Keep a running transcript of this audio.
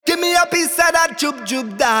piece of that jup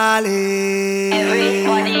jup, darling.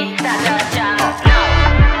 Everybody start to jam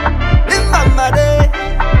now. Remember that,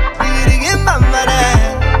 remember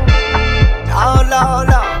that. Oh,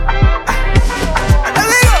 Lord, Lord. And there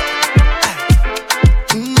we go.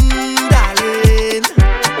 Darling.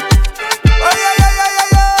 Oh, yeah, yeah, yeah, yeah,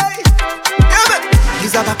 yeah. Yeah, man.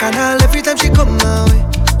 She's a bacchanal every time she come my way.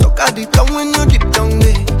 Talk at the tongue when you dip down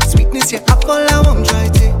there. Sweetness, your apple, I won't try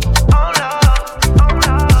to.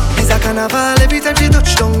 Carnival every time she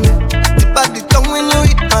touch down me. Tip at the tongue when you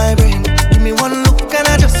hit my brain. Give me one look and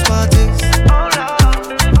I just want this.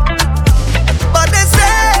 But they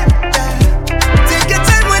say that take your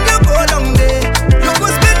time when you go down there. You go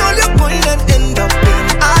spend all your coin and end up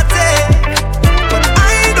in heartache. But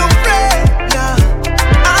I don't pray, nah.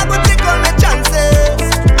 I go take all my chances.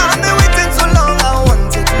 I've been waiting so long, I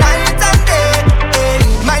want it night and day. Hey,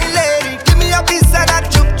 my lady, give me a piece of that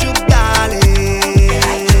jup jup, darling.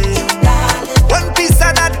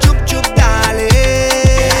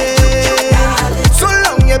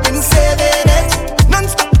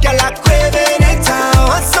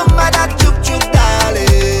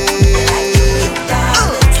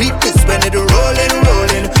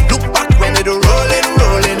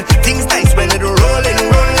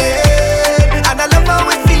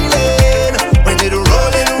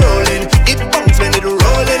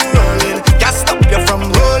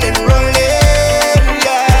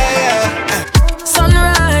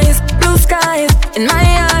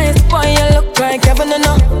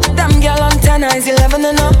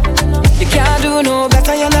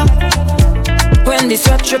 The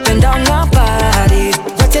sweat dripping down my body,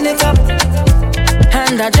 wetting it up,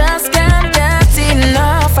 and I just can't get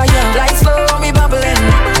enough of you. Lights slow, me bubbling,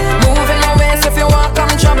 moving my waist if you want, come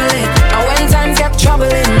troubling. And when times get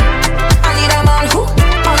troubling, I need a man who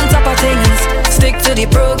on top of things, stick to the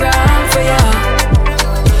program for ya.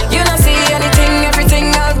 You don't see anything,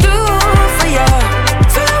 everything I'll do for ya.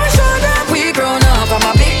 So let me show them we grown up, I'm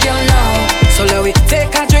a big girl now. So let we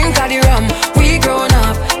take a drink of the rum. We grown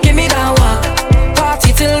up, give me that walk.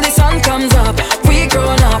 Till the sun comes up, we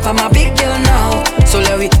grown up, I'm a big girl now. So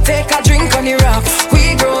let we take a drink on the rocks.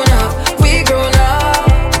 We grown up,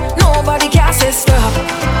 nobody can say stop.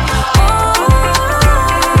 Oh,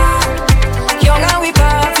 young and we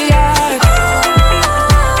party hard. Oh,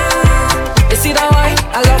 you see that wine?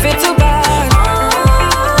 I love it too bad. Oh,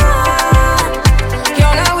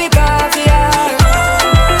 young and we party hard.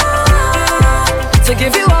 Oh, to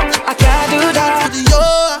give you up, I can't do that.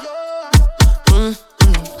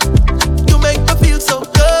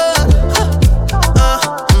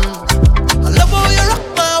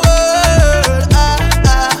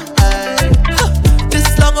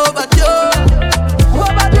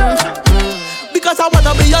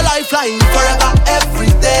 Lifeline forever, every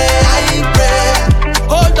day I pray.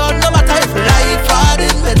 Hold on, no matter if life hard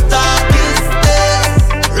in the darkest days.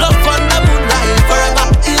 Love on the moonlight forever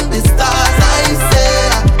in the stars. I say,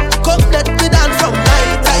 come let me dance from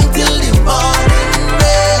night time till the morning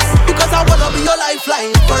rays. Because I wanna be your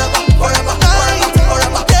lifeline forever, forever, forever,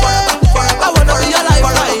 forever, forever, forever. I wanna be your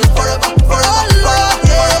lifeline forever, forever, forever,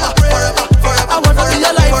 forever, forever, forever. I wanna be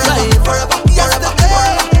your lifeline forever, forever,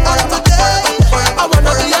 forever, forever, forever. I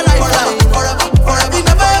wanna be your lifeline forever,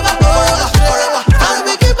 forever, forever, forever. And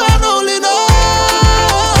we keep on holding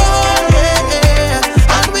on, yeah.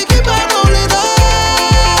 And we keep on holding on.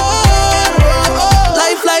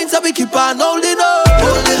 Lifelines, so we keep on holding on,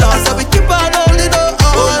 holding on. So we keep on holding on,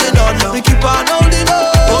 holding on. We keep on holding on,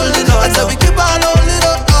 holding on. So we keep on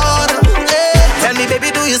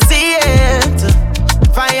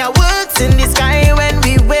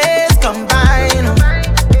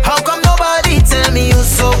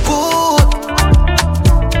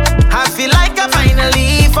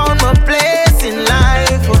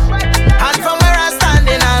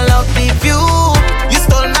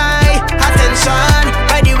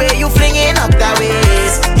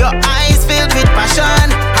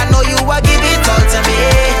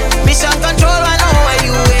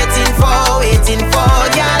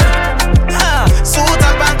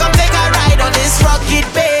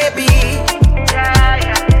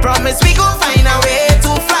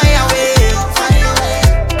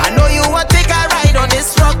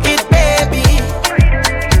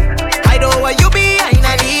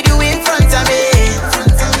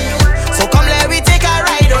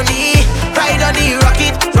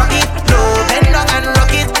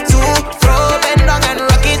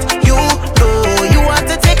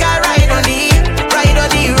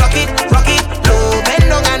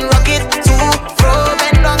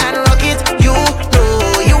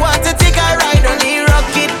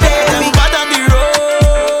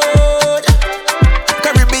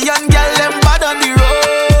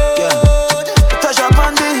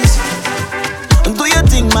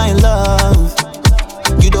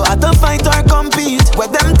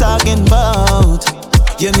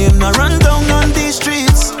I run down on these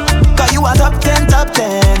streets. Cause you are top 10, top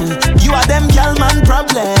 10. You are them gal man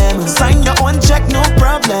problem. Sign your own check, no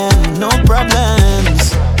problem, no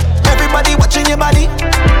problems. Everybody watching your body,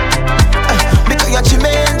 because you're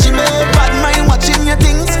chimay. Bad mind watching your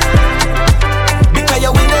things, because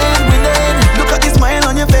you're winning. Look at the smile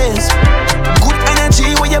on your face. Good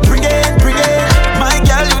energy when you bring it. My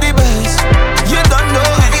girl, you the best. You don't know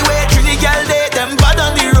anyway. Trini girl, they them bad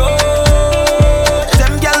on the road.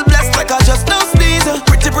 Them girl blessed like I just no sneeze.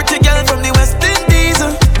 Pretty girl from the West Indies.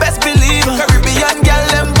 Best believe Caribbean girl,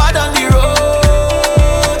 them bad on the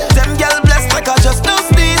road. Them girl blessed like I just no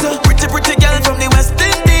sneeze. Pretty girl from the West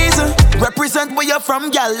Indies. Represent where you're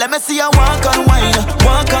from, girl. Let me see you walk and wine.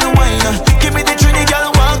 Give me the Trini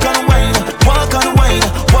girl, walk and wine. Walk and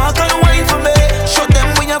wine for me. Show them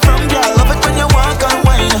where you're from, girl. Love it when you walk and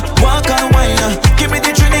wine. Give me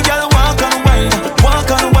the Trini girl, walk and wine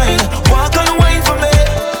for me.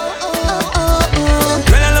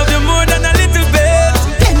 Girl, I love you more than a little bit.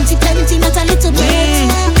 Plenty, not a little bit.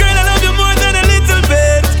 Girl, I love you more than a little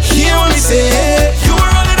bit. Hear what me say? You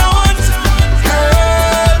were all that I want.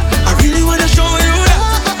 Girl, I really wanna show you that.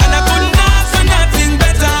 And I couldn't ask for nothing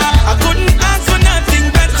better.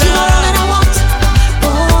 You are all that I want,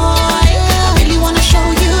 boy. I really wanna show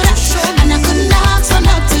you that. And I couldn't ask for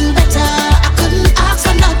nothing better.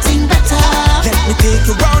 Let me take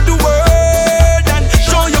you round the world and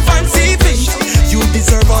show you fancy things. You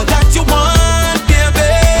deserve all that you want,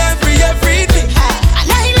 baby, everything. And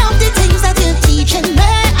I love the things that you're teaching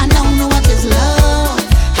me. I don't know what is love.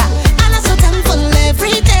 And I'm so thankful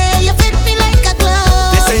every day. You fit me like a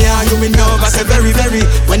glove. They say, are you in love? I say, very.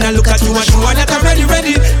 When I look at you, I show that I'm ready.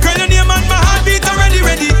 Girl, your name and my heartbeat are ready.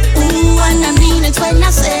 Ooh, and I mean it when I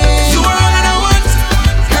say You are all that I want.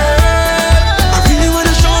 Girl, I really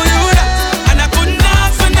wanna show you that. And I couldn't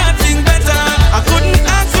ask for nothing better.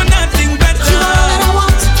 you are all that I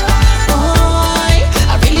want, boy.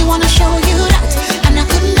 I really wanna show you that. And I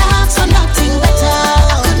couldn't ask for nothing better.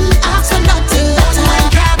 One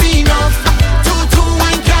can't be enough. Two,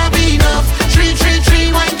 one can't be enough.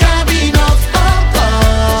 Three, one can't be enough.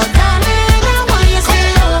 Oh, Darling, I want you to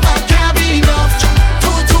stay over. can't be enough.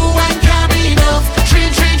 Two, one can't be enough.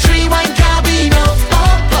 Three, one can't be enough.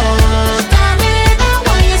 Oh, Darling, I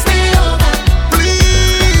want you to stay over.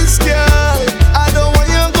 please, girl, I don't want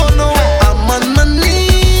you to go nowhere. I'm on my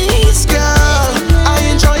knees, girl. I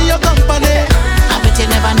enjoy your company. I bet you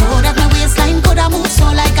never know that my waistline could have moved so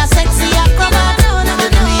like a sexy acrobat. You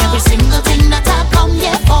give me every single thing that I come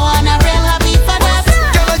here for, and I real happy for that.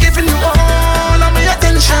 Girl, I'm giving you all of my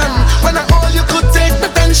attention. When I hold you, could take the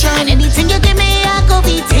tension. And anything you give me, I go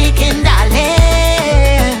be taking,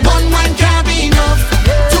 darling. One can't be enough.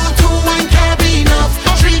 Two, one can't be enough.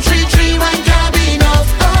 Three, one can't be enough.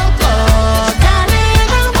 Oh, Darling,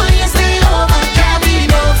 I want you to stay over. can't be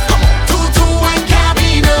enough. Two, one can't be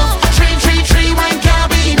enough. Three, one can't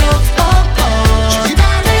be enough.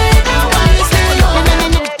 Darling, I want you to stay over.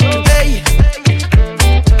 Hey,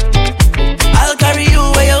 I'll carry you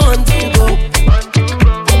where you want to go.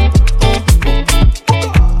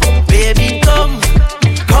 Baby, come,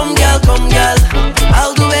 girl.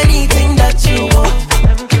 I'll do anything that you want.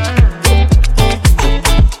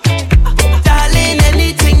 Darling,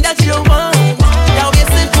 anything that you want. Now you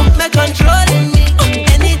still put my control in me.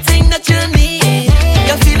 Anything that you need.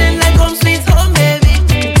 You're feeling like home sweet home, baby.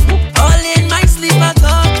 All in my sleep, I'm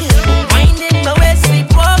talking. Winding my way,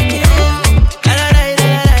 sleepwalking.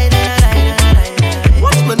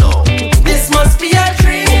 Watch me now. This must be a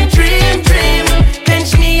dream.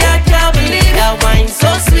 Pinch me, I can't believe that wine so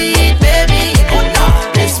sweet, baby.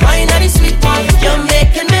 This wine are the sweet one. You're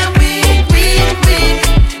making me weak.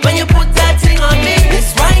 When you put that thing on me,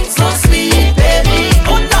 this wine so sweet, baby.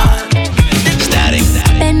 Static.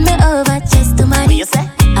 Bend me over, chest to my knees.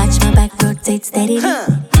 Arch my back, rotate steadily.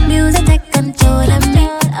 Music take control of me.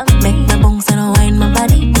 Make my bones and wine my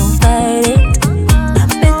body. Don't fight it. I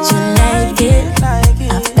bet you like it. I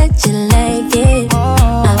bet you like it.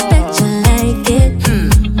 I bet you like it.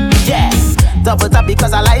 Yeah, double tap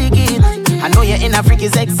because I like it. I know you're in a freak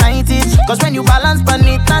is excited. Cause when you balance on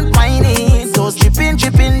it and whine it, so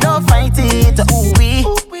dripping, don't fight it. Ooh wee,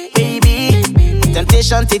 baby.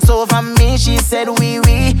 Temptation takes over me. She said wee,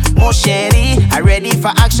 more sherry. I ready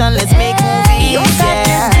for action, let's make movies. You got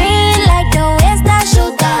this green like the West I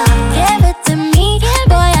shooter. Give it to me,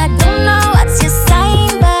 boy. I don't know what's your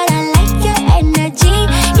sign, but I like your energy.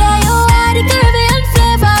 Yeah, you are the Caribbean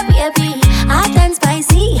flavor, baby. Hot and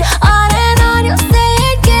spicy. On and on, you say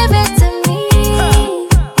it, give it to me.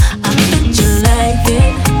 I bet you like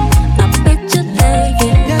it. I bet you like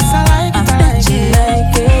it. Yes, I like it. I bet you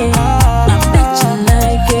like it. I bet you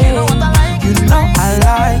like it.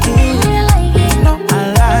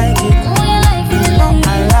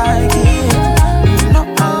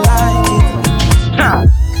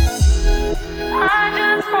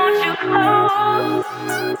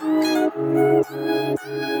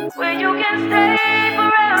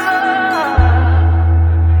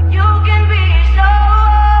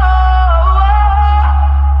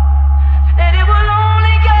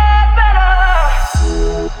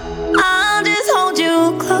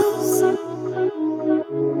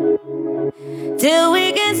 till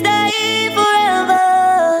we can stay forever.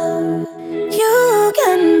 You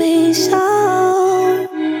can be sure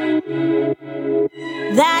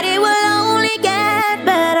that it will only get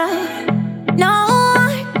better. No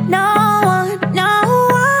one, no one, no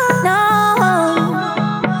one, no one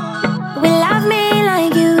will love me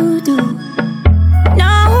like you do.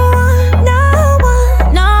 No one, no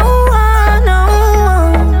one, no one, no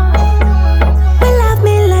one will love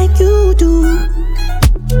me like you do.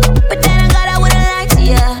 But then I got I wouldn't lie to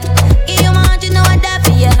ya. Give you my heart, you know I die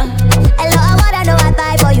for ya. Hello, I wanna know I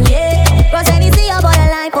die for you, yeah. Cross any sea, I bought a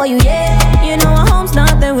line for you, yeah. You know our home's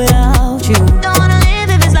nothing without you. Don't wanna live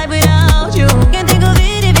if it's like without you. Can't think of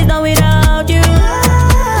it if it's not without you.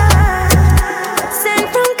 Sent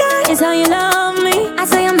from God is how you love me. I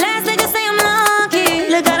say I'm blessed, they just say I'm lucky.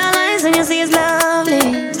 Look at our lives and you see it's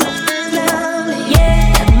lovely.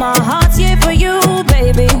 Yeah, my heart's here for you,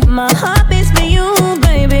 baby. My heart beats for you,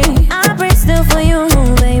 baby. I pray still for you,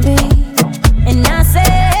 baby. And I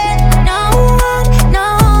said, no one, no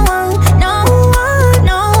one, no one,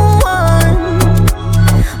 no one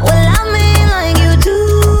will love me like you do.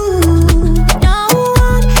 No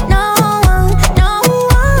one, no one, no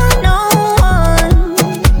one, no one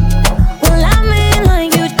will love me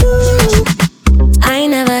like you do. I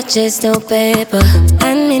never chase no paper,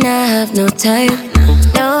 and me not have no time.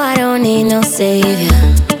 No, I don't need no savior.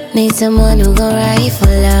 Need someone who go right for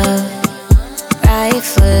love, right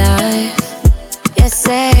for life. Yeah,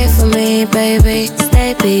 stay for me, baby,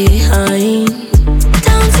 stay behind.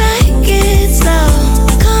 Don't take it slow,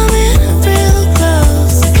 coming real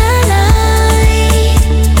close. Collide,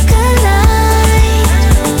 collide.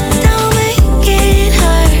 Don't make it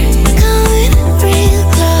hurt, coming real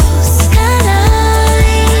close.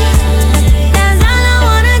 Collide, that's all I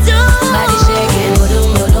wanna do. Body shaking, boom,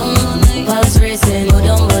 boom, pulse racing, boom,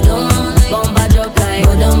 boom, bomba drop like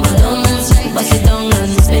boom, boom, bust it down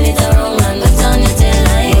and spin it around and turn your tail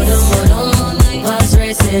like boom, boom, pulse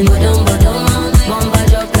racing, boom, boom, bomba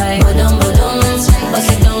drop like boom, boom,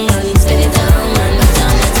 bust it down and spin it around and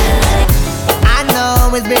turn your tail like. I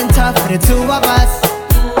know it's been tough for the two of us,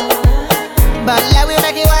 but let me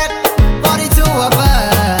make it work for the two of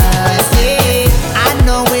us. Yeah, I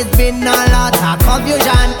know it's been a lot of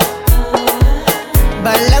confusion,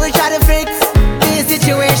 but let me try to fix this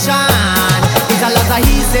situation. It's a lot of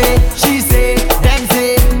he say, she say, them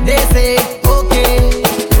say, they say, okay.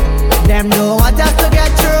 Them know what us to get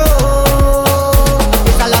through.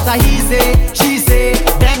 It's a lot of he say, she say,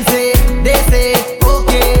 them say, they say,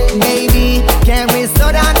 okay. Maybe can we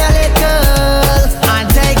slow down a little and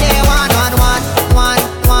take it one on one, one,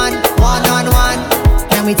 one, one on one?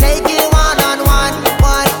 Can we take it one on one,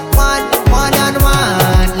 one, one, one on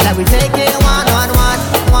one? Let me take it one on one,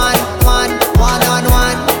 one, one, one on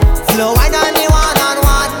one. Slow wine on me one on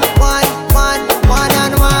one, one,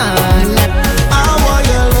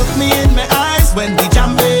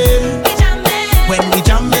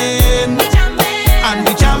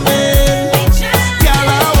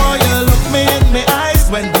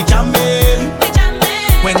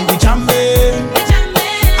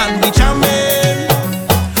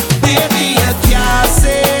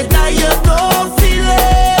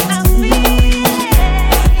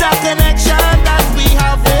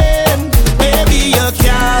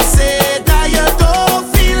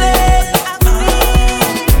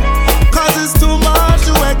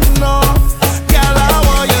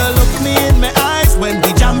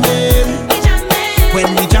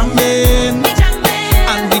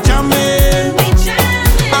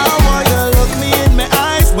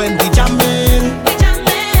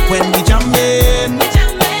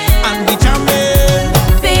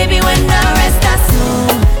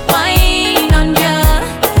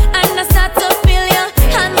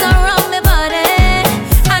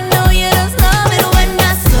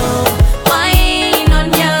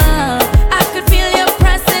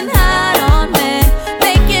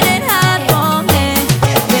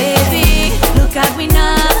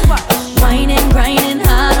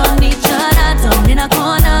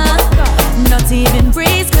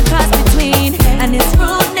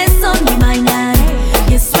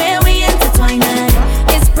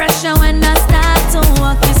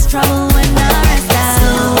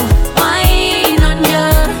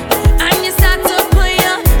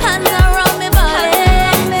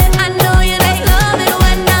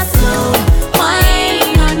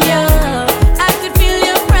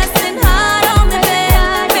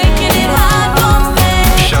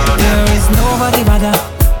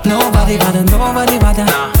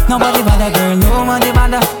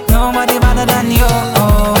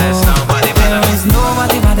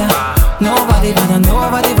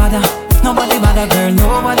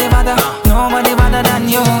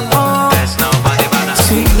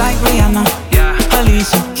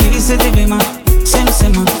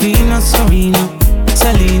 Serena,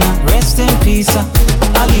 Selena, rest in peace.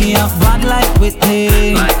 Aliyah, bad like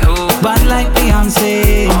Whitney, Like who? bad like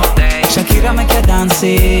Beyonce. All day. Shakira make you dance,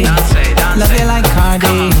 love you like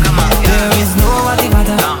Cardi. Come on, yeah. There is nobody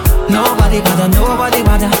better, nobody better, nobody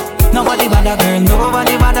better, nobody better, girl,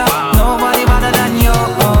 nobody better, nobody better than you.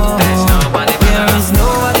 There's nobody better. There is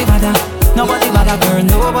nobody better, nobody better, girl,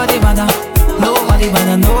 nobody better, nobody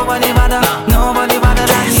better, nobody better, nobody better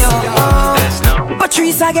than you. There's no.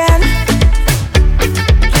 Patrice again.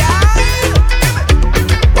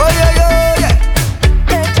 Oh yeah, yeah, yeah.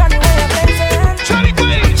 Hey, Johnny, where you been? Johnny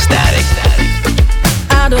Queen. Static.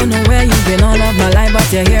 I don't know where you've been all of my life,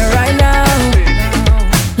 but you're here right now.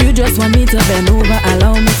 You just want me to bend over,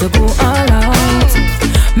 allow me to go all out.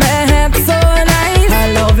 My head's so nice,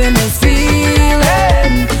 I loving this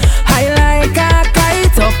feeling. I like a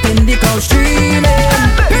kite up in the cold streaming.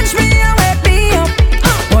 Pinch me and wake me up,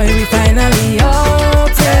 boy, we finally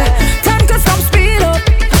out, yeah. Time to stop, speed up.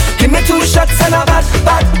 Give me 2 shots and a bad.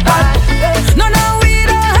 No, we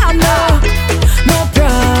don't have no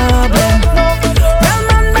problem. Real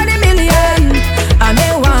man by the million, and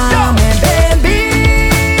they want me, baby.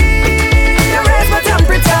 You raise my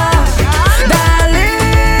temperature,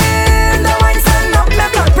 darling. The wine send up my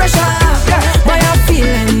blood pressure. Boy, I'm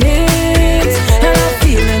feeling it, and I'm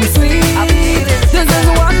feeling sweet. This is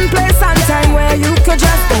one place and time where you could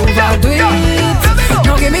just overdo it.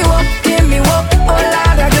 Now give me what, oh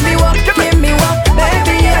Lord, give me what,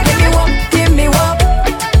 baby, yeah, give me what.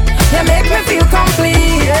 You make me feel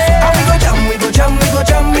complete. And we go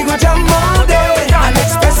jam all day and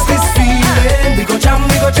express this feeling. We go jam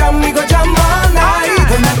all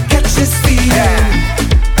night and not catch this feeling.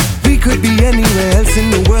 We could be anywhere else in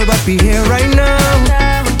the world, but be here right now.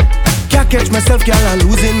 Can't catch myself, girl, I'm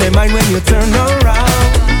losing my mind when you turn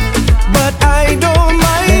around. But I don't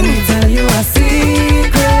Let me mind. tell you a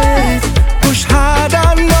secret. Push hard,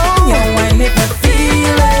 I know. You wine make me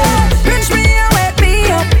feel it. Pinch me and wake me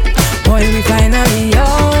up, boy, we finally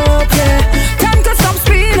out, yeah. Time to stop,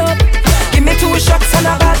 speed up. Give me 2 shots and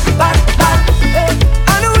a bad.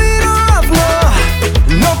 And we don't have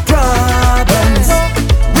no problems.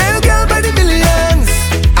 Real girl by the millions,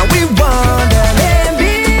 and we want them.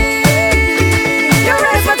 Baby, you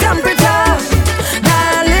raise my temperature,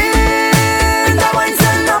 darling. The wine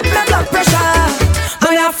send up my blood pressure.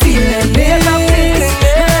 Boy, I'm feeling it, and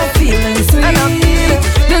I'm feeling sweet.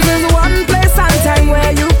 This is one place and time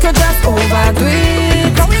where you could just overdo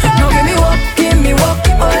it. Now give me what,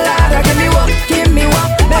 oh Lord, give me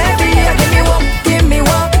what, baby, yeah, give me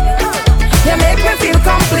what. You make me feel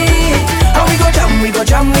complete. And we go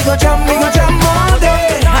jam all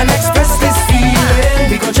day and express this feeling.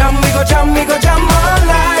 We go jam all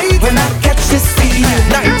night when I catch this feeling.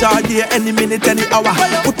 Night or day, any minute, any hour.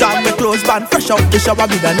 Put on my clothes, band fresh out the shower.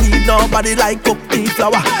 We don't need nobody like cookie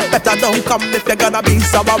flour. Better don't come if you're gonna be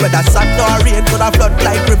sour. Whether sun or rain, could have flood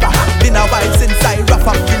like river. Been a while since I rough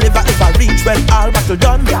up deliver. If I reach when all battle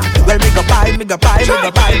done, well, me go buy.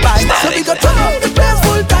 So we go turn up the place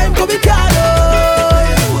full time, go be carry.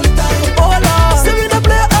 Oh Lord, say we don't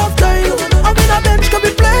play half time. I'm in a bench, go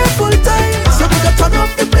be play full time. So we go turn up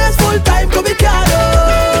the place full time, go be carry.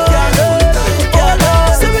 Oh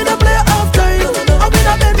Lord, say we don't play half time. I'm in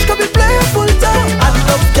a bench, go be play full time. And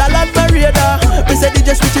enough gal on my radar. Me say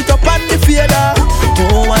DJ switch it up on the fader.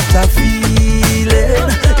 Oh, what a feeling,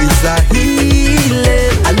 it's a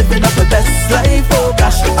healing. I living up my best life, oh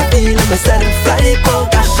gosh. I feeling myself like, oh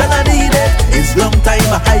gosh, and I need it. It's long time,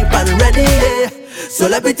 I hype and ready, yeah. So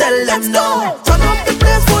let me tell them no. Turn up the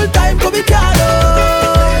place full time, go be carry.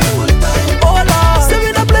 Oh Lord, say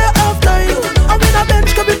we don't play half time. I'm in a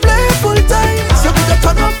bench, go be play full time. So we go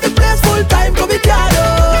turn up the place full time, go be carry.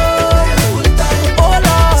 Oh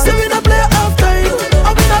Lord, say we don't play half time.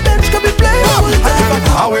 I'm in a bench, go be play full time.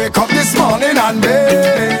 I wake up this morning and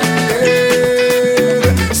bed.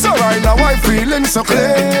 So right now I'm feeling so clean.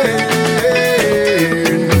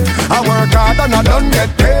 I work hard and I don't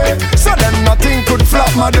get paid, so then nothing could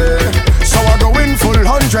flop my day. So I go in full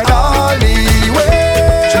 100 all the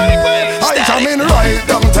way. I jam in right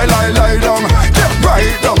down till I lie down. Get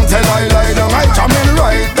right down till I lie down. I jam in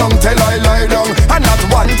right down till I lie down. And not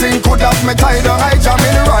one thing could have me tied down. I jam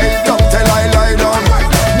in right down till I lie down.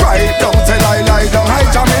 Right down till I lie down. I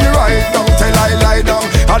jam in right down till I lie down.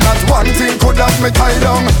 And not one thing could have me tied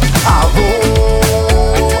down. I go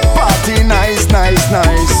party nice.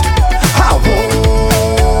 I go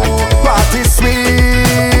party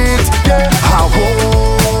sweet. Yeah. I go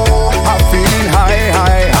I'm feeling high.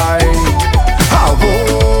 I go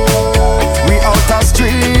we out the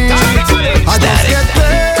street. I just get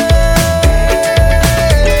paid.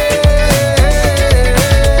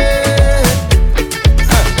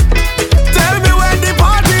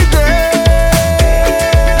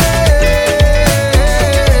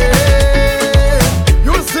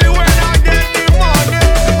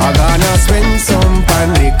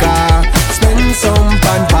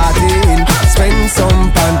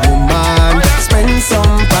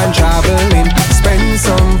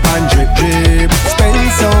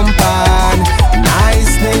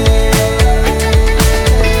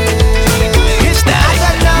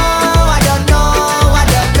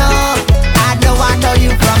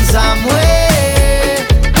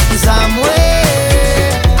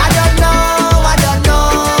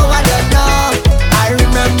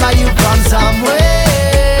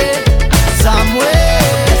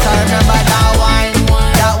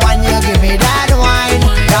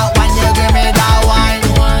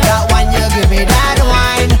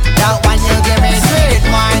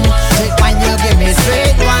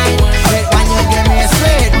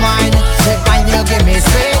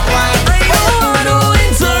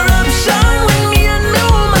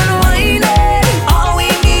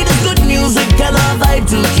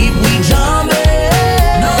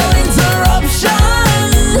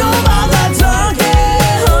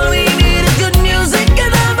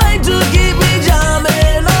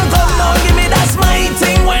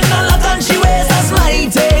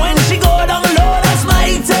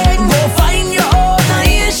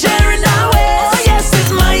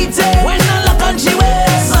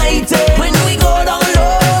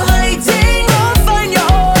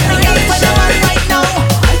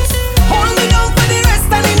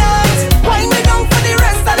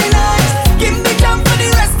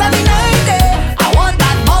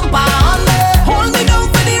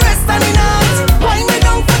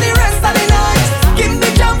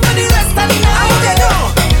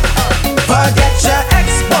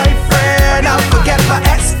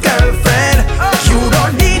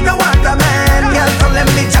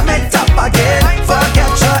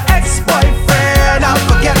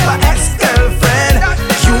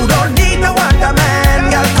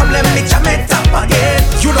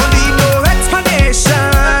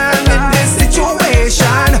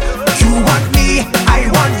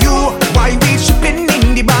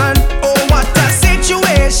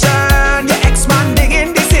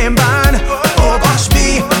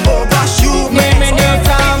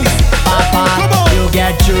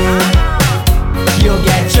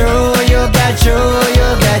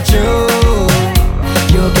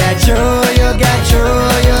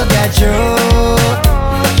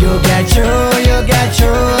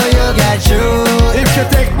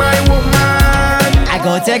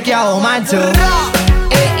 take your woman too.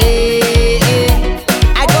 Eh, eh, eh.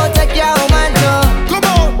 I go take your woman too. Come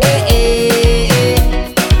on. Eh, eh,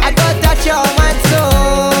 eh. I go touch your woman too,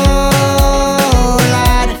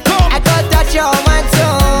 lad. I go touch your woman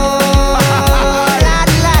too, lad,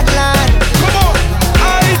 lad, lad. Come on,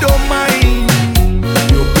 I don't mind.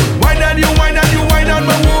 You put wine and you wine on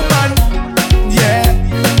my woman. Yeah,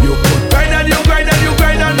 you put grind and you grind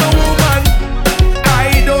on my woman.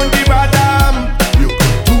 I don't give a damn. You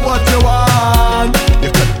could do what you want. You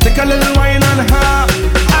could take a little wine on her,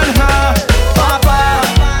 Papa.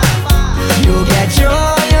 You get you,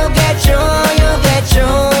 you get you, you get you.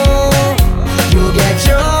 You get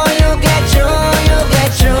you, you get you, you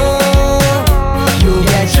get you. You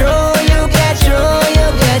get you, you get you, you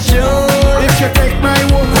get you. If you take my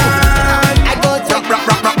woman, I go take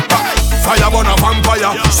Fire burn a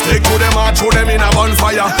vampire. Stick to them and throw them in a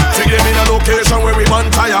bonfire. Take them in a location where we burn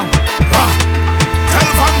tire. Tell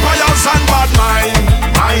vampires and bad mind.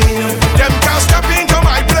 Them can't step into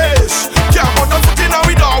my place. Can't put the foot in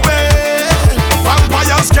our doorway.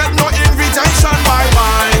 Vampires get no invitation by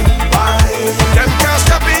mine. Them can't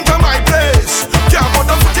step into my place. Can't put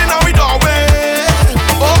the foot in our doorway.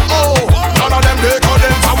 Oh oh, none of them they go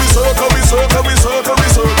them. So we circle, we circle, we circle, we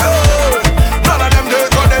circle. None of them they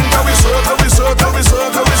go them. So we circle, we circle, we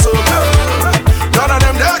circle, we circle. None of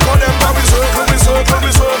them they go them. So we circle, we circle,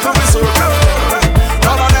 we circle, we circle.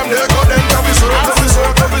 None of them they go them. So we circle, we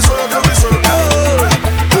circle, we circle, we circle.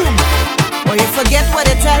 Or you forget what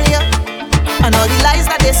they tell you, and all the lies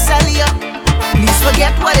that they sell you. Please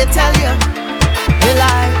forget what they tell you. They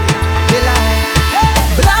lie, they lie.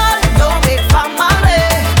 Blood don't make family.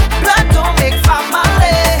 Blood don't make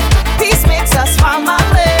family. Peace makes us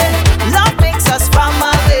family. Love makes us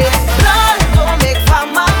family. Blood don't make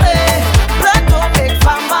family. Blood don't make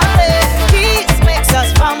family. Peace makes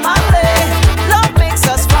us family. Love makes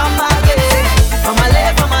us family. Family,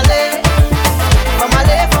 family.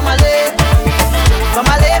 Family, family.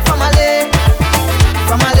 Family, family.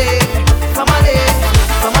 Family, family.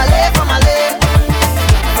 Family, family.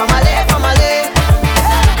 Family, family.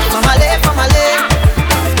 Family, family.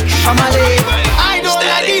 Family. I don't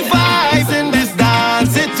like the vibes in this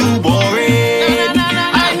dance, it's too boring.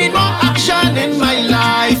 I need more action in my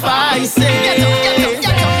life, I say.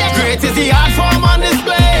 Great is the art form on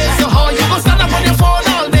display. So how you go stand up on your phone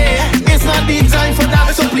all day? It's not the time for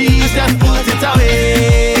that, so please just put it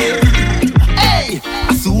away. Hey,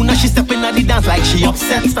 as soon as she step in at the dance like she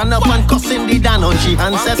upset, stand up and cussing the dan on she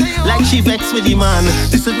handset like she vexed with the man.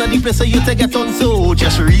 This is not the place for you to get on, so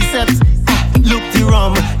just reset. Look the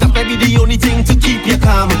rum, that may be the only thing to keep you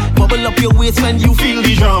calm. Bubble up your waist when you feel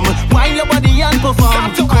the drum. Wind your body and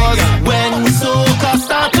perform. Cause when soca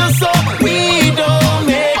start to soak, we don't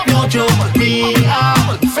make no joke. We are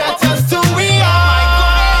fetters to we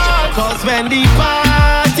are. Cause when the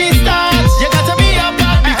party starts, you gotta be up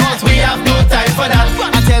because we have no time for that.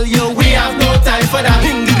 I tell you, we have no time for that.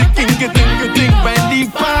 Ding, when the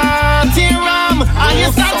party ram and you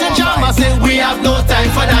start to jam, I say we have no time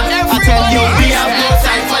for that. I tell you, we have no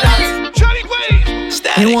time for that.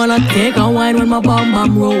 You wanna take a wine when my bum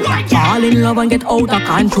bum roll, fall in love and get out of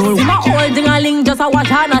control. See my old ding-a-ling just a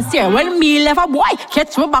watch and a stare. When me left a boy,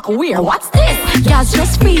 catch me back where? What's this? Yes,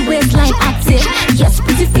 just free waistline active. Yes,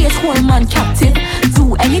 pretty face, whole man captive.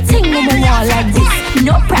 Do anything no more like this,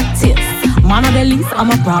 no practice. Man of the least, I'm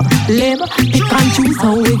a problem. Pick and choose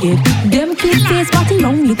how we get. Them kids face party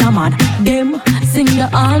long it a mad. Them sing the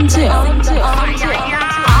anthem.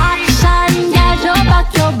 Action, get your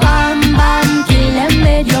back, your bam bam. Kill them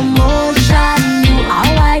with your motion. You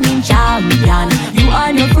are whining champion. You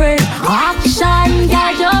and your friend. Action,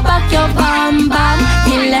 get your back, your bam bam.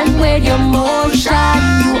 Kill them with your motion.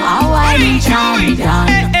 You are whining champion.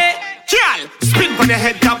 Girl, spin on the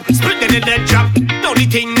head top, spin in the dead drop. Now the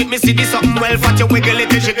thing make me see this something well fat. You wiggle it,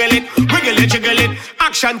 jiggle it, wiggle it, jiggle it.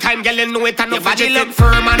 Action time, girl, you know it and no body look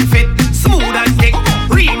firm and fit, smooth and thick.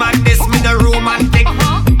 Real man, this me the romantic.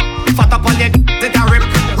 Fat up on the it a rip,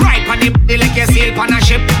 right on the body like you sail on a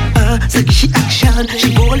ship. So she action,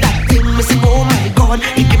 she hold that thing. Me say, oh my God,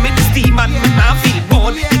 you give me the steam and me now feel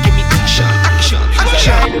bored. You give me action, action,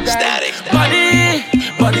 action. Static.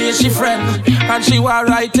 Body is she friend, and she was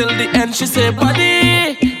right till the end. She say,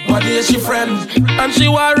 body is she friend, and she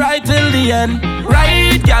was right till the end.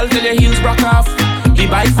 Right, girl, till your heels broke off. The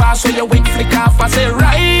bike fast so your wig flick off. I say,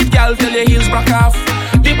 right, girl, till your heels broke off.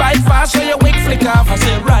 The bike fast so your wig flick off. I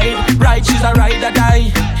say, right, she's a ride or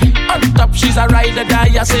die. On top, she's a ride or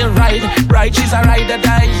die. I say, right, she's a ride or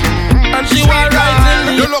die. And she was right till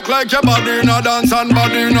the end. You look like take your body in a dance and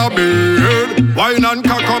body in a bed. Wine and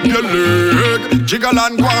cock up your leg. Jiggle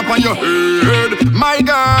and go up on your head. My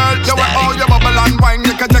girl, you want all your bubble and wine.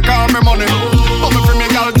 You can take all my money. Bubble for me,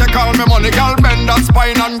 girl, take all my money. Girl, bend that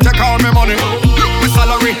spine and take all my money. Look my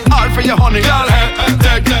salary, all for your honey. Girl, hey,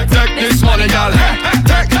 take this money, girl. Hey,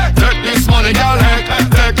 take this money, girl. Hey,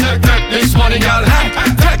 take this money, girl. Hey,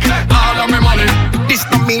 take all of my money. This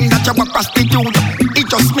don't mean that you're a prostitute. It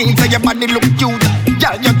just means that your body look cute.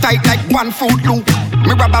 Girl, you're tight like one Fruit Loop.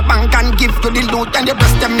 Me rob a bank and give you the loot. And the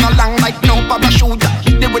breast them no long like no parachute.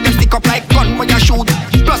 They with them stick up like gun when you shoot.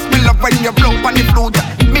 Plus me love when you blow on the flute.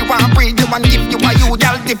 Me want breathe you and give you a you.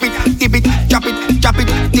 Girl, dip it, drop it, tick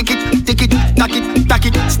it, tack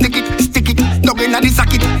it, stick it, dug in a the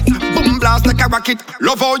socket. Boom blast like a rocket.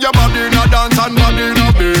 Love how your body in a dance and body in a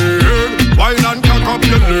bed. Wine and cock up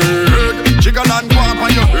your leg. Jiggle and go up on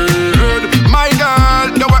your head. My girl,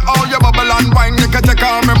 the way all your bubble and wine, you can take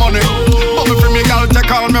all my money. Bubble for me, girl, take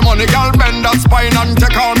all my money. Girl, bend that spine and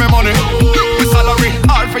take all my money. Look my salary,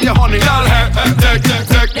 all for your honey. Girl, hey, take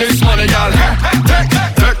this money, girl. Hey,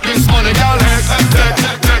 take this money, girl. Hey, take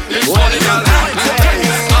this money, girl.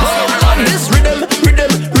 On this rhythm,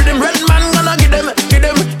 red man gonna get them.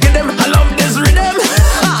 I love this rhythm.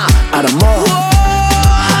 I don't know.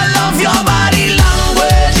 I love your body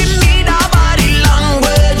language. You need a body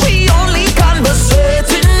language. We only conversate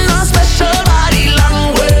in a special body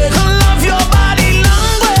language. I love your body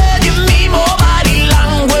language. Give me more body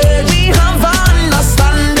language. We have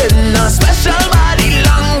understanding a special body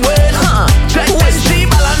language. Check when she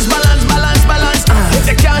balance. If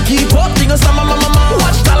you can't keep up, think of some mama.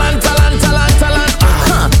 Watch talent.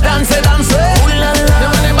 Dance. Ooh la la. The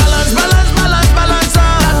way they balance.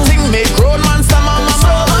 That thing make grown man some mama. So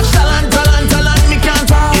much talent, me can't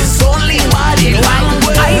talk. It's only body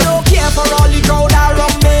language. I don't care for all the crowd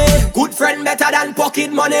around me. Good friend better than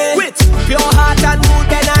pocket money. With pure heart and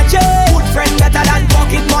good energy. Good friend better than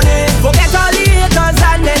pocket money. Forget all the haters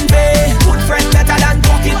and envy. Good friend better than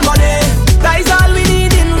pocket money. That is all we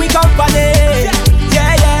need in we company.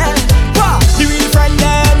 Yeah. The real friend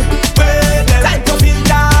them. Time to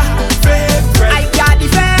filter. Fake friend. I can't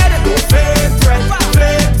defend. No fake friend.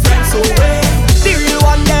 So the real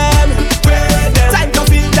one them. Time to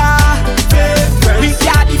filter. Fake friend. We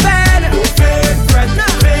can't defend. No fake friend.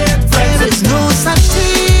 There is no such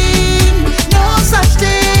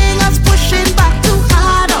thing as pushing back too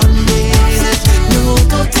hard on me. No,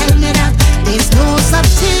 don't tell me that. There's no such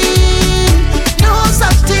thing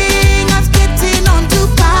as getting on too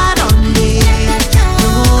bad on me.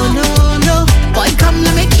 No. Boy, come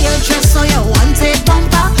let me kill dress so you want it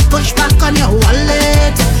bumper. Push back on your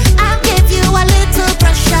wallet. I'll give you a little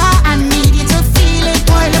pressure. I need you to feel it.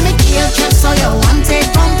 Boy, let me kill dress so you want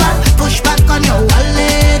it bumper. Push back on your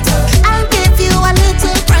wallet. I'll give you a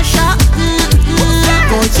little pressure.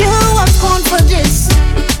 Boy, you was born for this.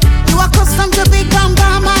 You are accustomed to big bam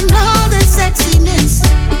bam and all the sexiness.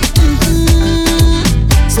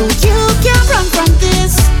 So you can't run from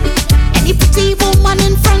this. Any pretty woman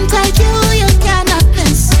in front of you, you cannot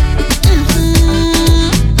miss.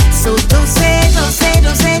 So don't say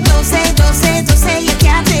you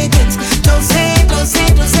can't take it. Don't say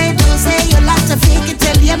you like to fake it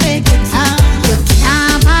till you make it. You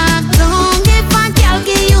can't back down if a girl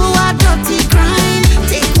give you a dirty grind.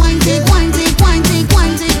 Take wine.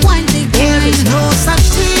 There is no such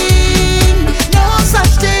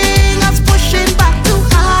thing as pushing back too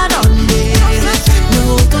hard on me.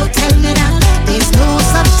 No, don't tell me that. There's no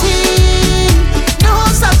such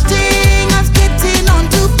thing as getting on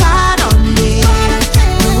too bad on me.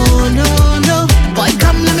 No. Boy,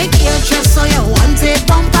 come let me kill dress so you want it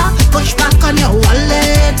bumper. Push back on your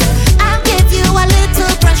wallet. I'll give you a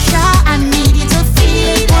little pressure. I need you to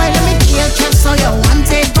feel it. Boy, let me kill dress so you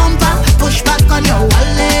want it bumper. Push back on your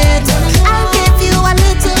wallet. I'll give you a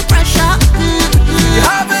little pressure. You're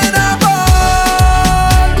having a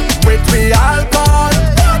ball with me alcohol.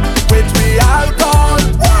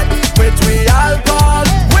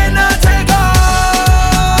 When I take all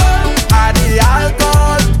of the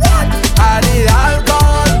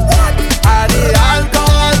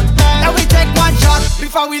alcohol. Now we take one shot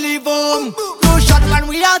before we leave home. 2 shots when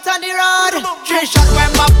we out on the road. 3 shots when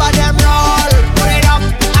Papa them roll. Put it up,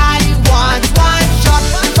 I want 1 shot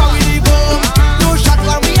before we leave home. 2 shots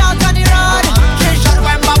when we out on the road. 3 shots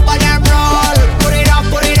when Papa them roll. Put it up.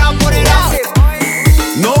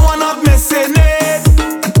 No one not missing it.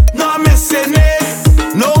 Not missing it.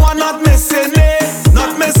 No one not missing it.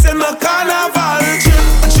 Not missing the carnival.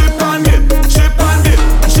 Chip and dip. Chip and dip.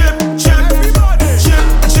 Chip. Chip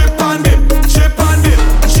and dip. Chip and dip.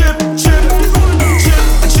 Chip. Chip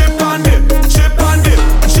and dip. Chip and dip.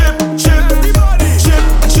 Chip.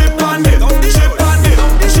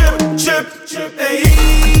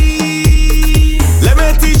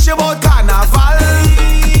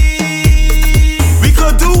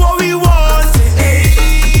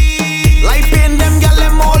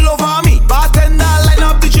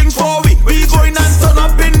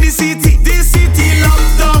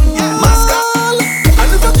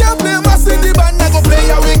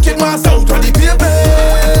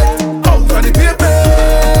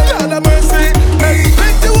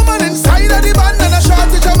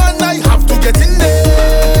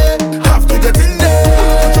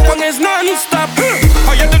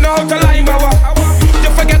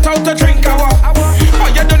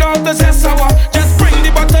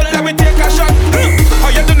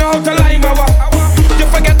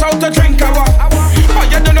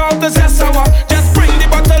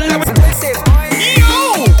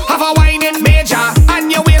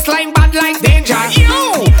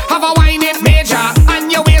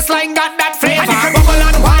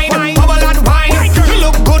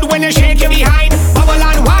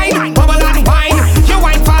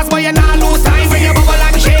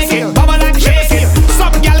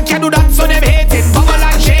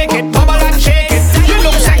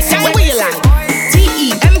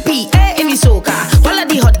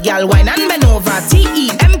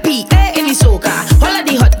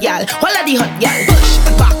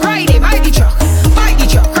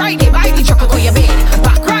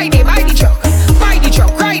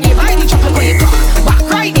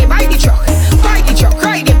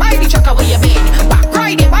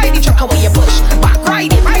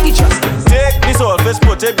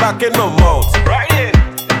 back in my mouth. Right in.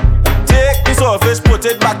 Take the surface, put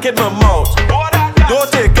it back in my mouth.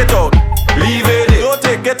 Don't take it out, leave it in. Don't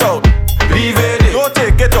take it out, leave it in. Don't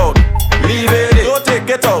take it out, leave it in. Don't take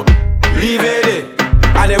it out, leave it in.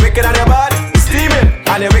 And you're wicked on your body, steaming.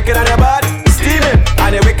 And you're wicked on your body, steaming.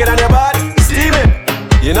 And you're wicked on your body, steaming.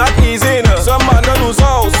 You're not easy, no. Some man go lose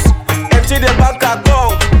house, empty their bank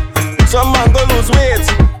account. Some man go lose weight,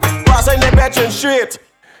 passing the bedroom straight.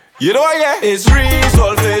 You know, yeah, it's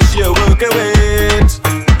real fish you're working with.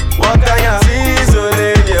 What kind of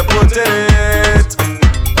seasoning you put in it?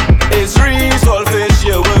 It's real fish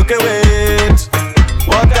you're working with.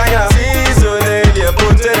 What kind of seasoning you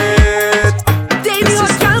put in it? Davey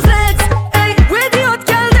hot girl flex, ayy, where the hot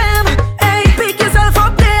girl them? Ayy, pick yourself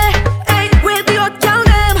up there, ayy, where the hot girl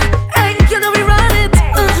them? Ayy, you know we run it.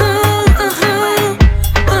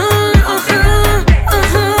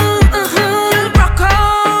 You'll rock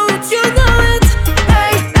out, you know it.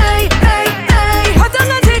 Ayy, ayy, ayy, ayy. Put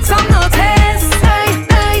on and take some notice. Ayy,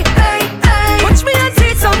 ayy, ayy, ayy. Watch me and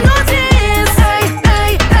take some notice. Ayy,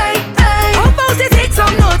 ayy, ayy, ayy. How about you take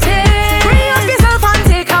some notice? Free up yourself and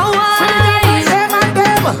take a wine.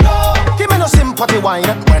 Give me no sympathy wine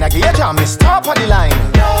when I get a jam, me stop on the line.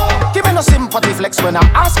 Give me no sympathy flex when I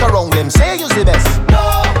ask around them, say you's the best.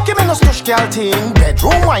 Give me no stush girl thing,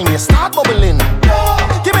 bedroom wine, you start bubbling.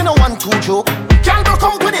 Give me no 1-2 joke, can't go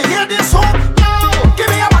out with it, hear this hook. Give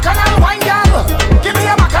me a bacchanal wine, girl. Give me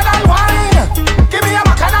a bacchanal wine. Give me a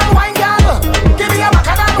bacchanal wine, girl. Give me a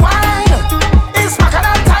bacchanal wine. It's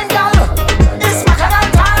bacchanal time, girl. It's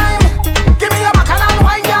bacchanal time. Give me a bacchanal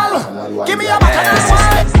wine, girl. Give me a bacchanal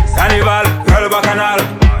wine. Carnival, real bacchanal.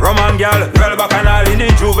 Roman girl, real bacchanal. In the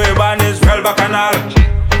Juve band is real bacchanal.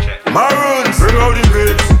 Maroons, bring out the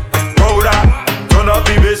beats. Powder, turn up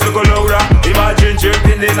the bass, look louder. Imagine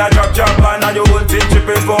chipping in a drop band and your whole team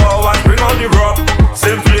chipping for hours. Bring out the rock,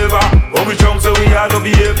 same flavor. When we jump so we have no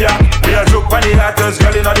behavior. We a joke on the actors,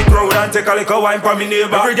 girl in the crowd and take a little wine from me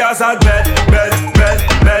neighbor. Every girl said bend.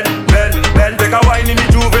 Take a wine in the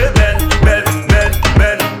Juve, bend.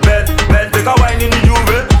 Take a wine in the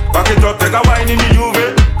Juve. Back it up, take a wine in the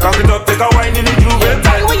Juve. Cock it up, take a wine in the Juve.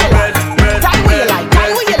 Tell what you like, tell what you like,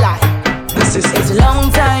 tell what you like. It's a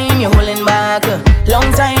long time you're holding back,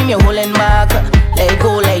 long time you're holding back. Let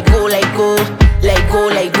go, let go, let go, let go,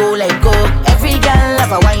 let go, let go. Every girl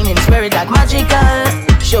have a whining spirit like magical.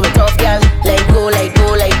 Show it off, girl. Let go, let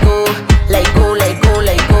go, let go, let go, let go,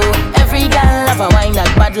 let go. Every girl have a wine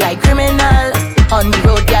that bad like criminal. On the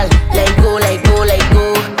road, girl. Let go, let go, let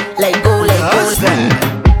go, let go, let go.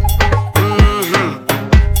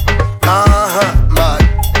 Mad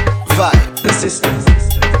vibe. The system.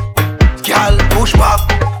 Girl, push back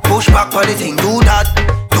on the thing. Do that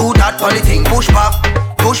on the thing. Push back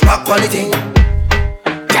on the thing.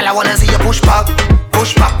 Girl, I wanna see you push back on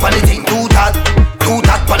the thing. Do that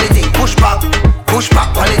on the thing. Push back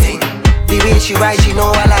on the thing. The way she ride, she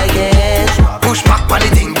know I like it. Push back on the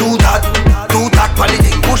thing. Do that on the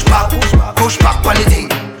thing. Push back on the thing.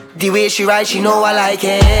 The way she ride, she know I like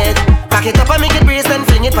it. Back it up and make it brace and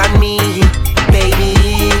fling it on me, baby.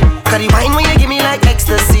 Cause the wine when you give me like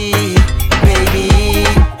ecstasy, baby.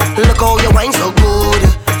 Look how you wine so good.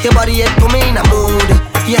 Your body it put me in a mood.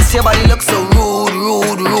 Yes, your body looks so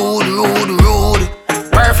rude.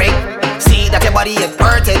 Perfect. See that your body is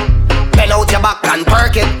perfect. Bend out your back and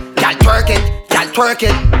perk it. Girl twerk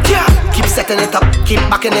it. Yeah. Keep setting it up, keep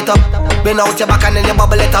backing it up. Bend out your back and then you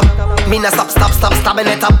bubble it up. Me nah stop stabbing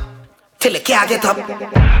it up till it can't get up.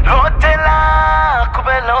 Nutella,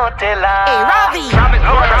 come Nutella. Hey, Ravi.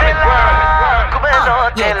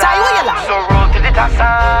 Yeah, tell you what you like. So roll to the tassa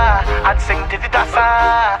and sing to the tassa.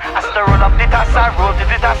 I still roll up the tassa, roll to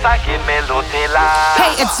the tassa, give me Nutella.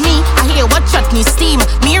 Hey, it's me. I hear what chutney steam.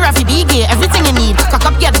 Me, Ravi B, get everything you need. Cock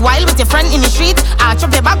up, get wild with your friend in the street. I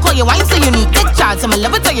chop your back, call your wine so unique. Take charge, I'ma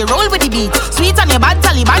love it till you roll with the beat. Sweet on your bad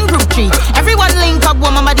Taliban group treat. Everyone link up,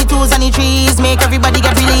 woman by the tools and the trees. Make everybody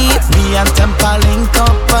get relief. Me and Tempa link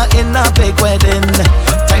up in a big wedding.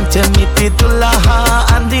 Time to meet the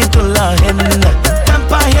Dulaha and the Dulahin.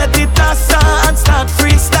 Tempa hit the tassa and start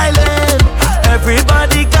freestyling.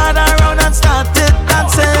 Everybody gather around and started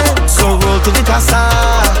dancing. So roll to the tassa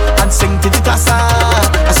and sing to the tassa.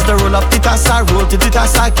 I said roll up the tassa, roll to the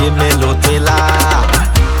tassa, give me Nutella.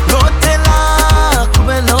 Nutella,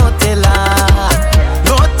 come Nutella.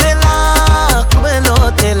 Nutella, come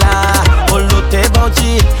Nutella. Oh lotte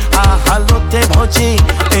bauchi, ah lotte bauchi,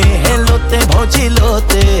 lotte bauchi,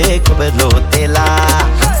 lotte come Nutella.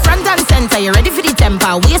 Front and center, you ready for the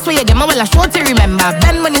temper? Waist where say them, I will show to remember.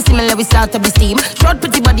 Then when you see me, let we start to be steam. Short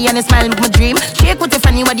pretty body and a smile make my dream. Shake with your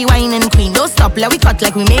funny body, wine and queen. Don't stop, let we cut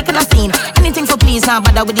like we making a scene. Anything for please, now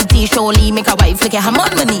bother with the tea. Surely make a wife like a ham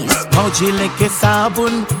on my knees. Bhauji leke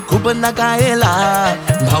sabun, khub nagaela.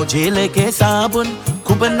 Bhauji leke sabun,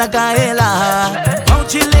 khub nagaela.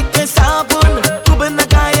 Bhauji leke sabun, khub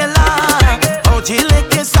nagaela. Bhauji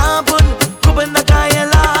leke sabun, khub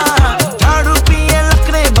nagaela. Daru piye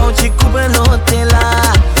lakre, bhauji khub lotela.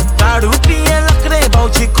 Daru piye lakre,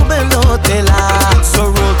 bhauji khub lotela. So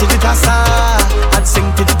roll to the tassa and sing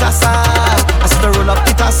to the tassa. I said roll up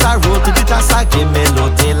the tassa, roll to the tassa, give me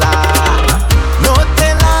lotela.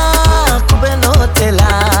 Lotela, khub lotela.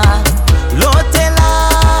 Lotela,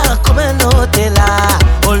 khub lotela.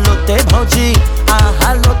 Oh lote bhauji, aha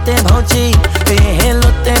lote bhauji. Hey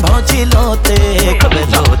lote bhauji lote, khub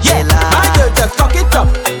lotela. Yeah, my girl just cock it up,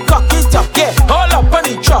 yeah. All up on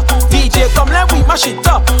the truck, DJ come let we mash it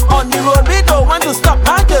up. On the road we don't want to stop.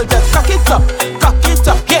 My girl just cock it up,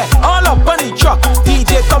 yeah. All up on the truck,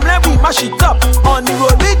 DJ come let we mash it up. On the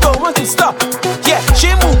road we don't want to stop. Yeah,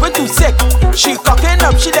 she moving too sick, she cocking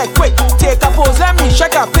up, she that quick. Take a pose, let me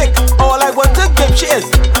shake her pick. All I want to give she is.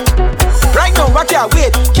 Right now I can't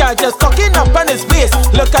wait, can't just cocking up on his waist.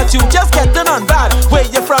 Look at you just getting on bad. Where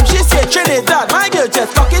you from? She said Trinidad. My girl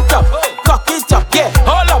just cock it up, yeah.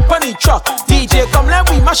 All up on the truck, DJ come let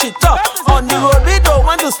we mash it up. On the road we don't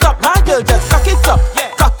want to stop. My girl just cock it up, yeah.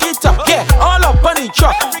 All up on the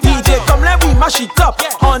truck, DJ come let we mash it up.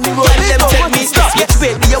 On the road we don't want to stop. Which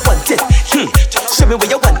way do you want it? Show me where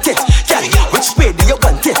you want it. Girl, which way do you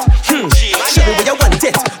want it? Show me where you want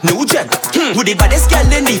it. New gen, who the baddest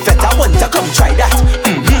girl in the fet? I want to come try that.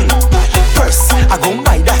 Purse, I gon'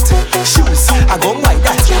 buy that. Shoes, I gon' buy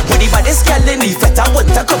that. Who the baddest girl in the fet? I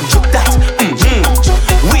want to come juke that.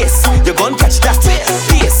 Waist, you gon' catch that.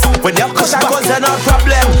 Face, when you push back, cause no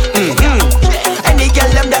problem. Any girl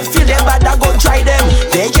them that feel them bad, I gon' try them.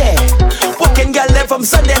 Yeah. Walking girl them from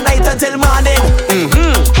Sunday night until morning.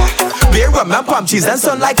 Beer rum and palm cheese and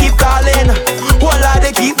sunlight keep calling. Voila,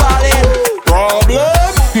 they keep balling. Problem?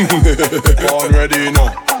 Already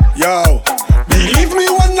know. Yo, believe me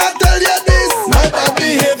when I tell you this. My bad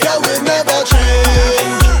behavior will never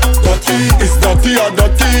change. Dirty is dirty or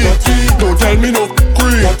dirty. Don't tell me no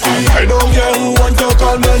creep. I don't care who want to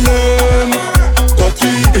call my name.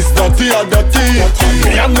 Dirty is dirty or dirty.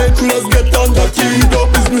 Me and my clothes get done dirty. No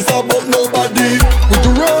business about nobody. We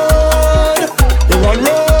do run.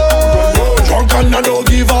 Drunk and I don't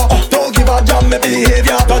give a damn my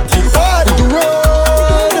behavior. Dirty bad. We do run.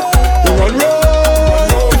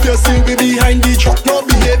 If you see me behind the truck, no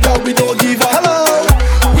behavior, we don't give a hello.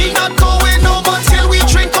 We not going over till we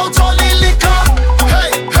drink out all the liquor.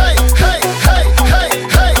 Hey.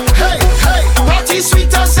 Party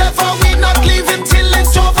sweet as ever, we not leaving till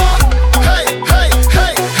it's over. Hey.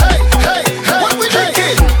 What we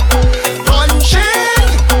drinking? Punching,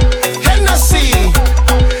 Hennessy,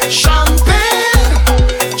 champagne,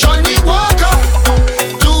 Johnny Walker,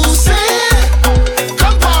 Douce,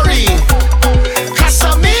 Campari,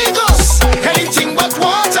 Casamigos, anything but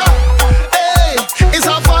water. Hey, it's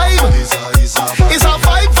a vibe. It's a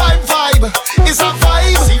vibe. It's a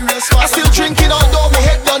vibe. I still drinking although my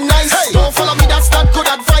head done nice. Don't follow me, that's not good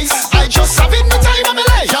advice. I just having the time of my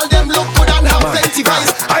life. Tell them look good and have plenty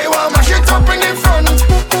vice. I want my shit up in the front,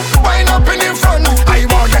 wine up in the front. I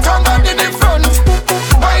want get on back in the front,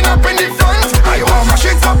 wine up in the front. I want my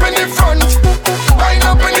shit up in the front, wine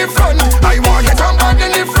up in the front. I want get on back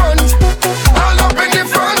in the front, all up in the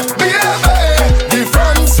front.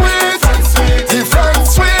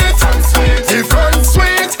 Different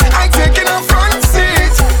sweet. I taking a front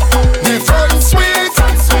seat. Different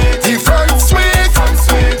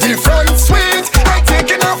sweet. I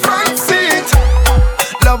taking a front seat.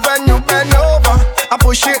 Love when you bend over, I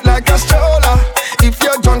push it like a stroller. If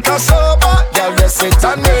you're drunk or sober, girl, just sit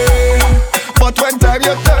on me. But when time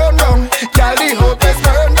you turn round, girl, the hope is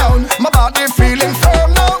burned down. My body feeling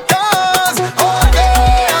firm now, cause all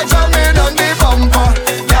day I jam it on the bumper.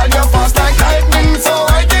 Girl, you're fast like lightning, so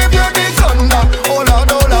I give you the thunder. Oh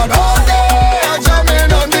Lord, all day I jam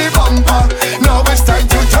it on the bumper. Now it's time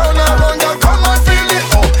to turn around, you come and feel it.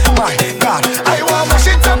 Oh my God, I want my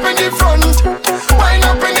shit up in the front, wine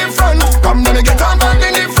up in the front. Come on, get on back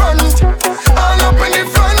in the front, all up in the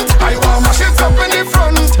front. I want my shit up in the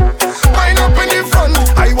front, wine up in the front.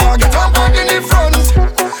 I want get on back in the front,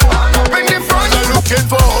 all up in the front. Looking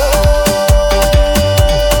for hoes.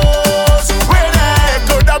 Where they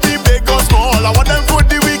coulda be big or small. I want them for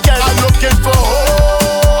the weekend. I'm looking for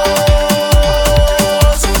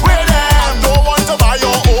hoes. Where they don't want to buy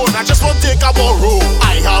your own. I just want to take a borrow.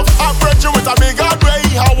 I have a bridge with a big array.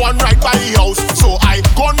 I want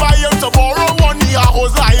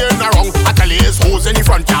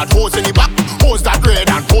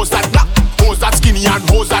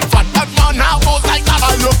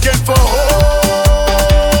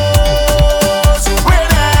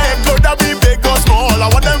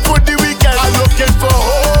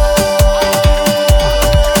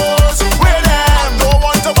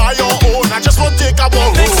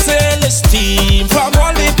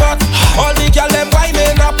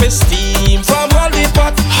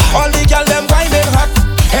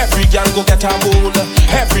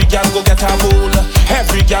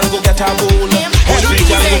get a bowl. Every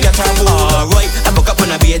girl will get a bowl. Alright, I buck up on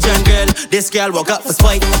a Bajan girl. This girl walk up for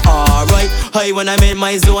spite. Alright, hey, when I'm in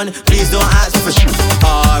my zone, please don't ask me for shit.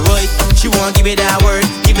 Alright, she won't give me that word,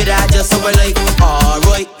 give me that just so I like.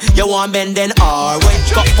 Alright, you want bend then alright.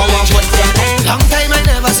 Cup for one foot then. Long time I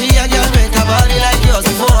never see a girl with a body like yours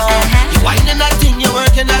before. You whining that thing, you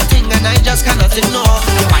working that thing, and I just cannot ignore.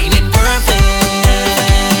 You whining perfect,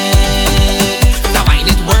 now wine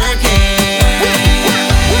it working.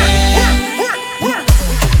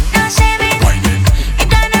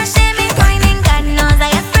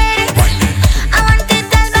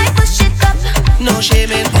 No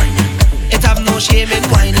shaming, it have no shaming,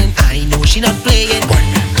 whining. I know she not playing,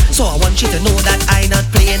 so I want you to know that I not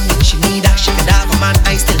playing. When she need that, she could have a man,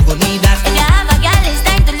 I still go need that. If you have a girl, it's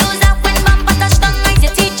time to lose that. When bumper touch down, raise your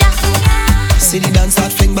teacher. City dance start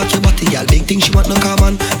fling back your body, y'all. Big thing she want no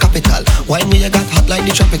common capital. Wine when you got hot like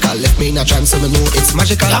the tropical. Left me in a trance, so me know it's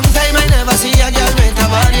magical. Long time I never see a girl with a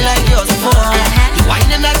body like yours before. You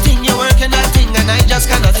whining that thing, you working that thing, and I just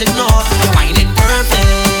cannot ignore. You whining perfect.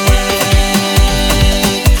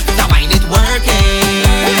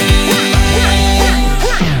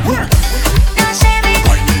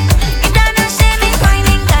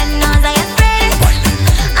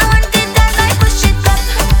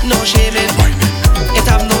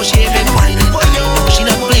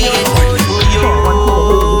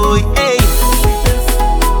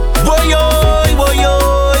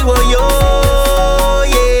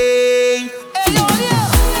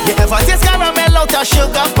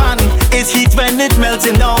 It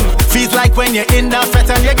melting down, feels like when you're in the fete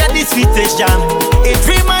and you get the sweetest jam. It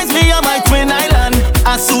reminds me of my twin island.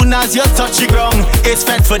 As soon as you touch the ground, it's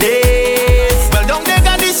fete for days. Well, down there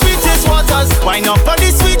got the sweetest waters, wine up for the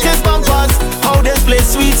sweetest bumpers. How this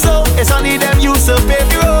place sweet, so it's only them used to pave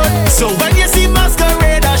the road. So when you see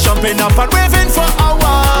masqueraders jumping up and waving for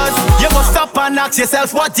hours, you must stop and ask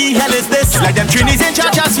yourself, what the hell is this? Like them Trinis in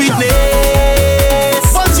charge of sweetness.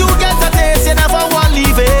 Once you get a taste, you never want to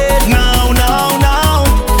leave it. No, no, no,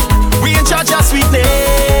 we in charge of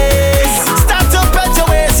sweetness. Start to bend your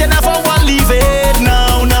waist, you never want to leave it.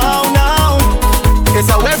 No, no, no, it's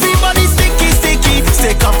how everybody sticky, sticky.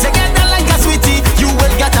 Stick up together like a sweetie. You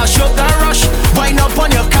will get a sugar rush. Wind up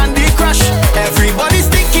on your Candy Crush. Everybody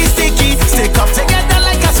sticky, sticky. Stick up together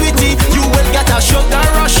like a sweetie. You will get a sugar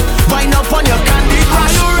rush. Wind up on your Candy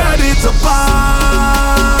Crush. Are you ready to party?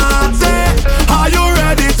 Are you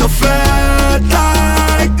ready to fete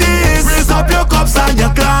like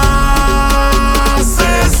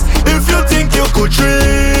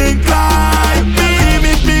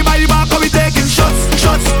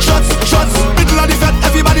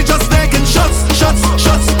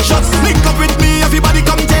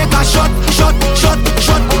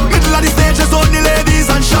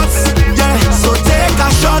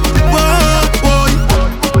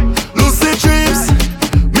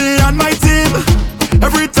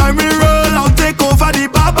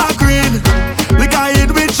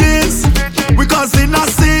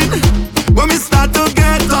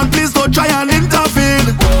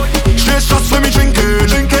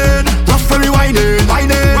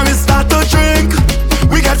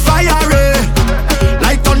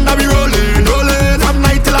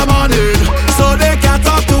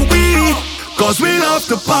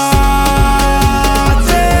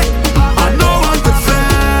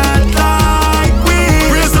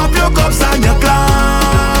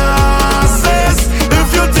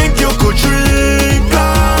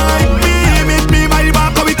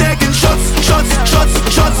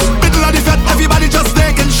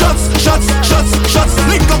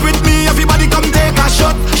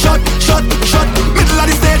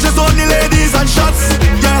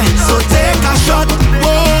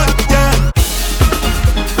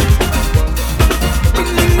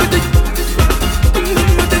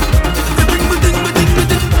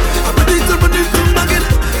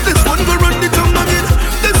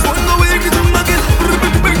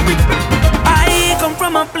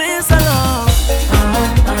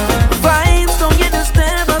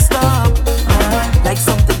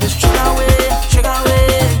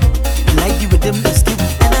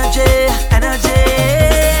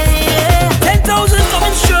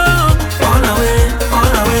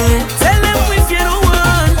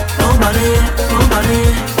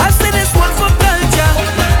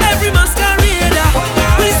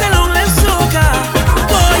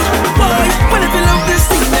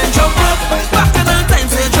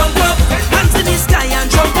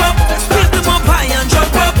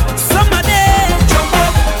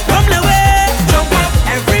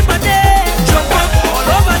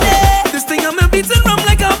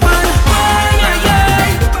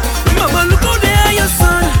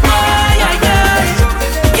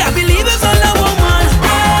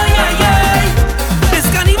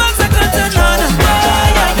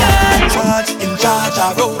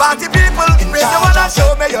go. Party people, raise your wanna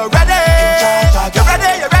show me you're ready. You're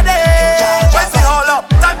ready, you're ready. Raise it all up,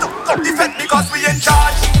 time to come defend because we in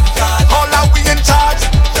charge. All out we in charge.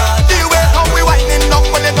 The way how we winding up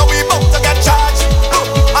when they know we about to get charged.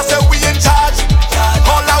 I say we in charge.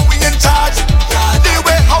 All out we in charge. The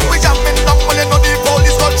way how we jumping up when they know the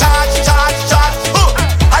police go charge.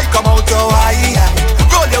 I come out to high,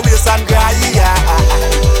 roll your waist and cry.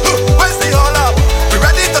 Where's the all up? We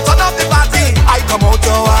ready to turn up the party. I come out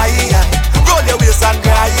to high, roll your waist and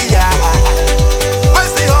cry.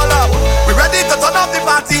 Where's the all up? We ready to turn up the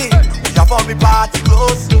party. We have all the party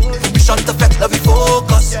close. Mission to fet, love we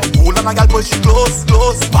focus. Hold on a girl, push it close.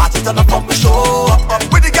 Party turn up from the show up.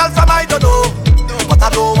 With the girl from I don't know, but I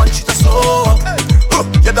don't want you to slow up.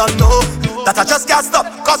 You don't know that I just can't stop,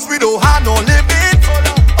 cause we don't have no limit.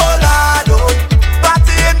 Oh Lord, oh,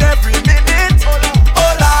 partying every minute.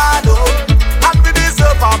 Oh Lord, oh, and we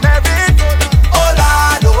deserve our merit. Oh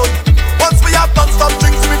Lord, oh, once we have done some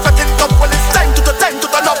drinks, we fetting up. Well, it's time to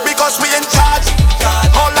turn up because we in charge.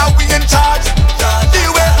 All out we in charge. The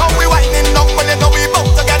way how we winding up when they know we about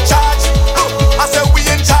to get charged. I say we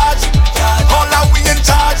in charge. All out we in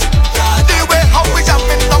charge. The way how we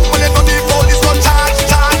jumping up when they know the police go charge.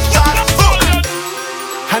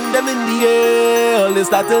 Hand them in the air, all they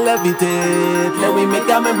start to levitate. Let me make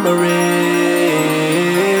a memory.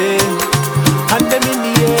 Hand them in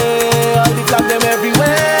the air, all the clap them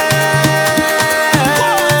everywhere.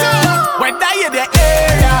 When I in the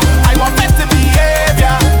area, I want festive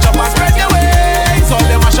behavior. Jump and spread your wings, all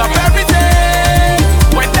they mash up everything.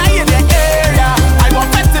 When I in the area, I want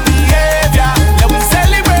festive behavior. Let we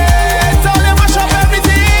celebrate, all they mash up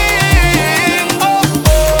everything. Oh,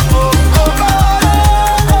 oh, oh, oh, oh,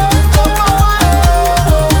 oh, oh,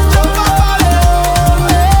 oh, oh.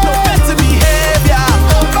 No festive behavior.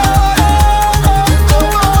 Oh, oh, oh,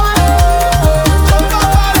 oh,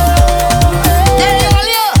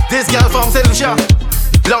 oh. This girl from St. Lucia,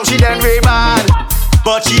 long she done very bad,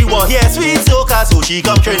 but she was here sweet soca, so she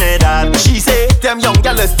come Trinidad. She say them young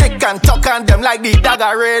girls stick and talk and them like the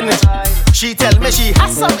dagger in. She tell me she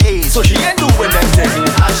has some age, so she ain't doing them things.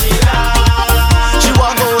 She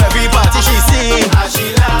want go every party she see.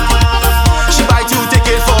 She buy 2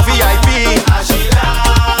 tickets for VIP.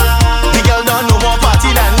 The girl don't know more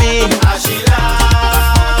party than me.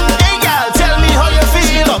 Hey girl, tell me how you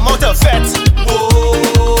feel. Come out of fete.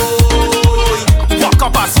 Walk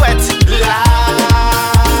up a sweat.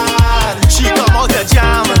 Lad. She come out the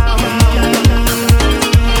jam.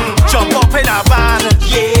 Jump up in a van.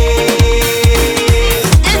 Yeah.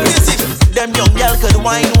 In this city, them young girl could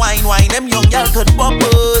wine. Them young girl could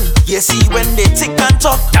bubble. You see when they tick and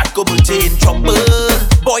talk, that go put you in trouble.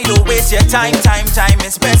 Boy, don't waste your time.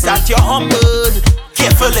 It's best that you're humble.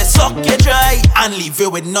 Carefully suck you dry and leave you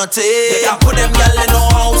with nothing. They can't put them girl in no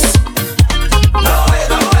house.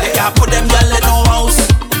 They can't put them girl in no house.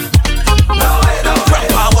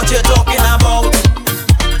 Grandpa, what you talking about?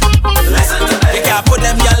 Listen to me. They can't put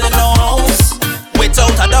them girl in no house.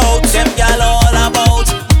 Without a doubt, them girl all about.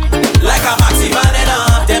 Like a maxi man in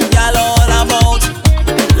her. Them girl all about.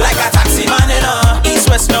 Like a taxi man in her. East,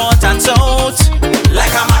 west, north and south.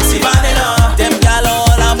 Like a maxi man in her. Them girl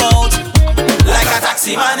all about. Like a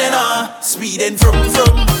taxi man in her. Speeding from.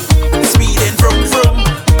 Speeding from.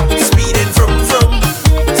 Speeding from.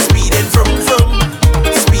 Speeding from.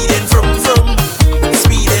 Speeding from.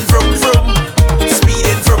 Speeding from.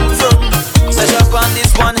 Speeding from. So just on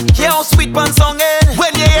this one, hear how sweet one song in.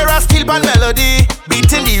 When you hear a steel band melody,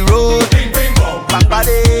 beating the road. Bang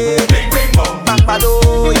body, bang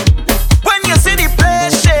bado. When you see the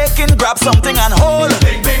place shaking, grab something and hold.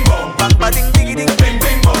 Bang bading diggy ding,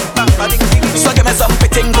 bang bading diggy. So give me some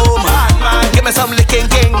pitting boom, give me some licking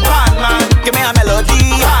king, give me a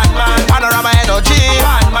melody, panorama energy.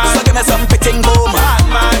 So give me some pitting boom,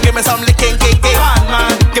 give me some licking king,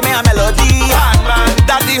 give me a melody.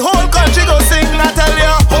 That the whole country go sing. I tell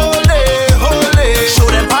you, holy. Show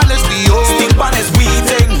them partners we own. Steel pan is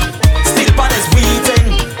weeding. Steel pan is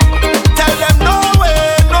weeding. Tell them no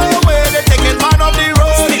way, they taking pan off the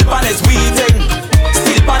road. Steel pan is weeding.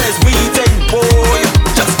 Steel pan is weeding. Boy,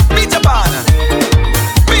 just beat your pan.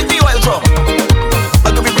 Beat the oil drum.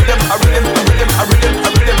 I'll give you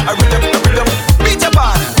rhythm. Beat your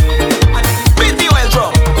pan. Beat the oil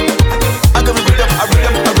drum. I'll give you rhythm.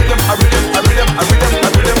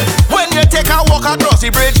 When you take a walk across the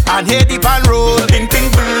bridge and hear the pan roll, ding ding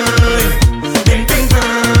boom, ding ding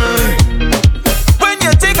boom. When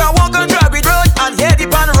you take a walk on Drabby Road and hear the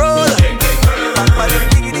pan roll,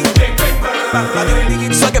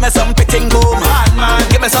 so give me some pitting boom,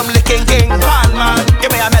 give me some licking king,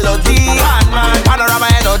 give me a melody, panorama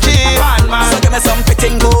energy. So give me some pitting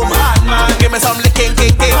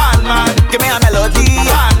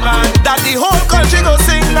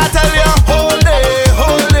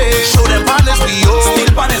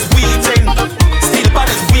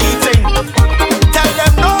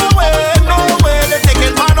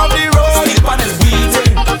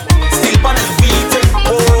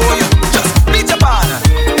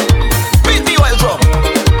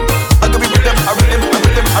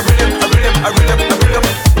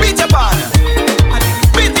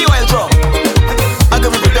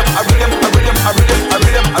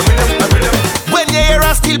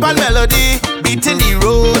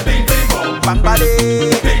bang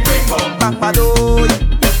body, bing bing bong, bang bado.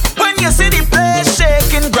 When you see the place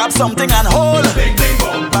shaking, grab something and hold. Bing bing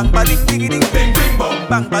bong, bang ba ding diggy ding, bing bing bong,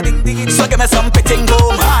 bang ba ding diggy ding. So give me some pitting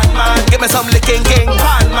boom, man. Give me some licking king,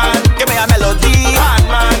 man.